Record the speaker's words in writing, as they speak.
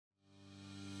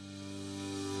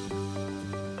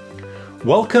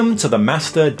Welcome to the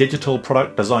Master Digital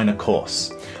Product Designer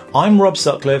course. I'm Rob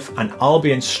Sutcliffe and I'll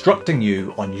be instructing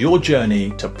you on your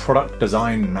journey to product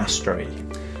design mastery.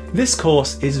 This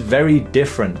course is very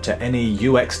different to any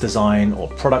UX design or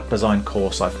product design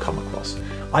course I've come across.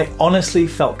 I honestly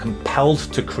felt compelled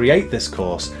to create this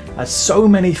course as so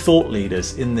many thought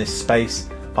leaders in this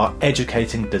space are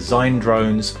educating design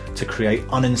drones to create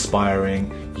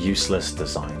uninspiring, useless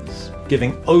designs,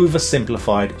 giving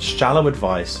oversimplified, shallow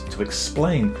advice to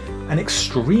explain an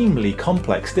extremely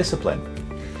complex discipline.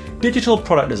 Digital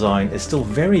product design is still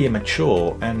very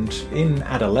immature and in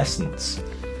adolescence.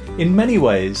 In many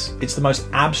ways, it's the most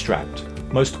abstract,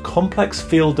 most complex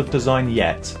field of design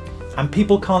yet, and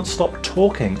people can't stop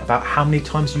talking about how many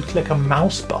times you click a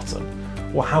mouse button,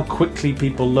 or how quickly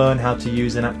people learn how to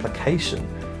use an application.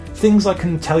 Things I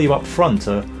can tell you up front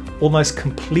are almost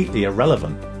completely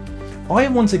irrelevant. I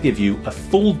want to give you a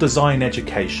full design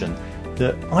education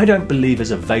that I don't believe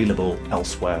is available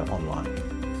elsewhere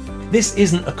online. This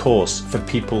isn't a course for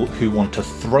people who want to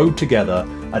throw together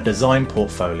a design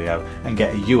portfolio and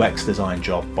get a UX design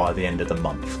job by the end of the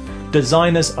month.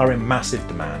 Designers are in massive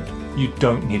demand. You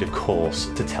don't need a course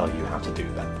to tell you how to do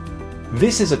that.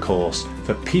 This is a course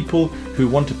for people who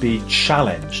want to be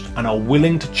challenged and are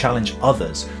willing to challenge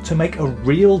others to make a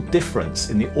real difference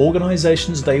in the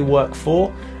organizations they work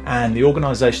for and the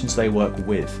organizations they work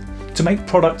with, to make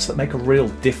products that make a real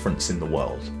difference in the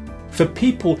world. For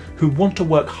people who want to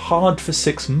work hard for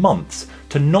 6 months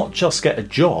to not just get a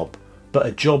job, but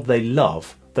a job they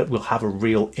love that will have a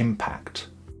real impact.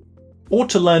 Or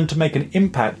to learn to make an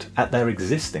impact at their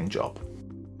existing job.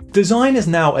 Design is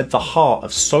now at the heart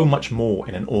of so much more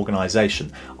in an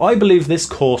organization. I believe this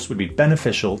course would be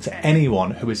beneficial to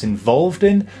anyone who is involved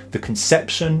in the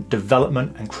conception,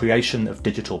 development, and creation of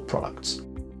digital products.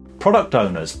 Product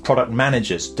owners, product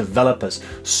managers, developers,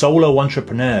 solo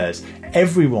entrepreneurs,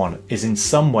 everyone is in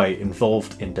some way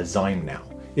involved in design now.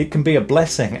 It can be a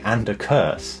blessing and a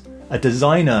curse. A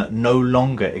designer no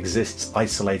longer exists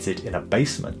isolated in a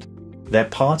basement. They're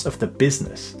part of the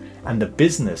business, and the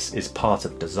business is part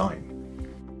of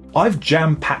design. I've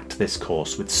jam-packed this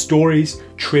course with stories,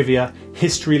 trivia,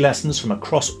 history lessons from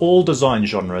across all design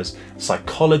genres,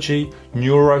 psychology,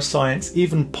 neuroscience,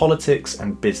 even politics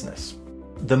and business.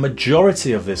 The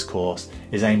majority of this course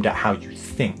is aimed at how you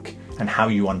think and how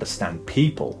you understand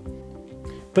people.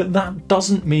 But that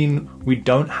doesn't mean we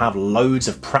don't have loads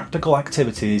of practical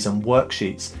activities and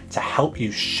worksheets to help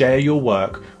you share your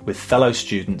work with fellow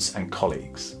students and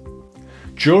colleagues.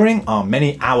 During our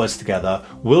many hours together,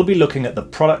 we'll be looking at the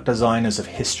product designers of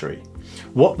history,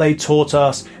 what they taught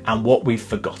us and what we've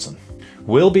forgotten.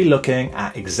 We'll be looking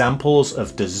at examples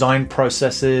of design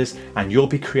processes and you'll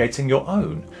be creating your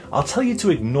own. I'll tell you to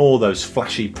ignore those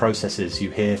flashy processes you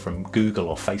hear from Google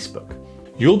or Facebook.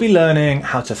 You'll be learning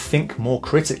how to think more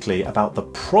critically about the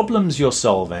problems you're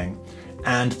solving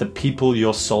and the people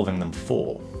you're solving them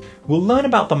for. We'll learn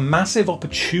about the massive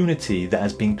opportunity that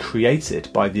has been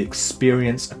created by the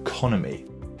experience economy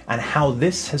and how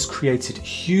this has created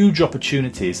huge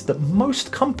opportunities that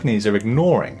most companies are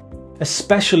ignoring,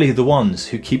 especially the ones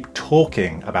who keep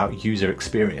talking about user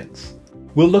experience.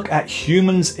 We'll look at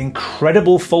humans'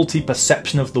 incredible faulty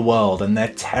perception of the world and their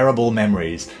terrible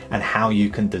memories and how you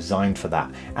can design for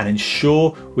that and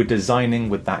ensure we're designing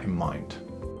with that in mind.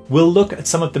 We'll look at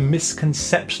some of the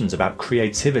misconceptions about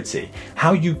creativity,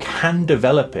 how you can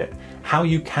develop it, how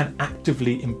you can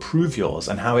actively improve yours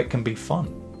and how it can be fun.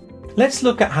 Let's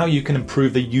look at how you can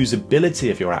improve the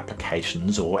usability of your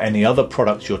applications or any other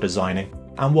products you're designing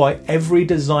and why every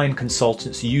design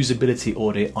consultant's usability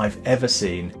audit I've ever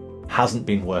seen hasn't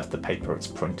been worth the paper it's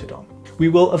printed on. We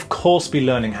will of course be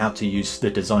learning how to use the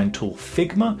design tool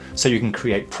Figma so you can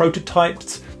create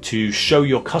prototypes to show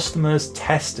your customers,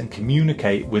 test and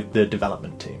communicate with the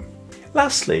development team.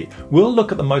 Lastly, we'll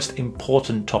look at the most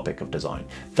important topic of design,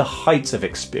 the height of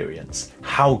experience,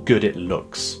 how good it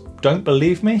looks. Don't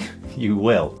believe me? You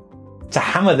will. To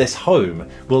hammer this home,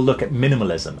 we'll look at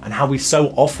minimalism and how we so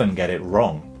often get it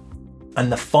wrong.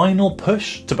 And the final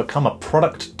push to become a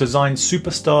product design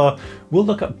superstar, we'll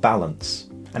look at balance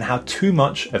and how too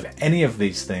much of any of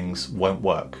these things won't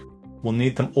work. We'll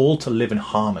need them all to live in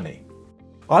harmony.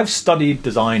 I've studied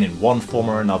design in one form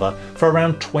or another for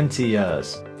around 20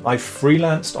 years. I've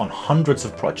freelanced on hundreds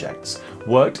of projects,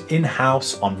 worked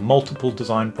in-house on multiple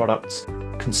design products,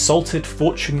 consulted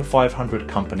Fortune 500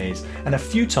 companies, and a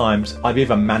few times I've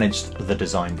even managed the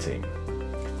design team.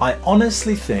 I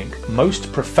honestly think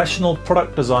most professional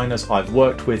product designers I've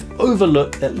worked with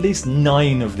overlook at least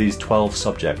 9 of these 12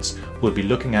 subjects we'll be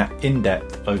looking at in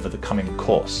depth over the coming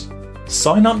course.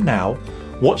 Sign up now,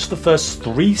 watch the first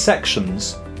 3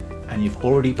 sections, and you've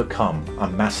already become a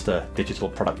master digital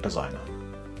product designer.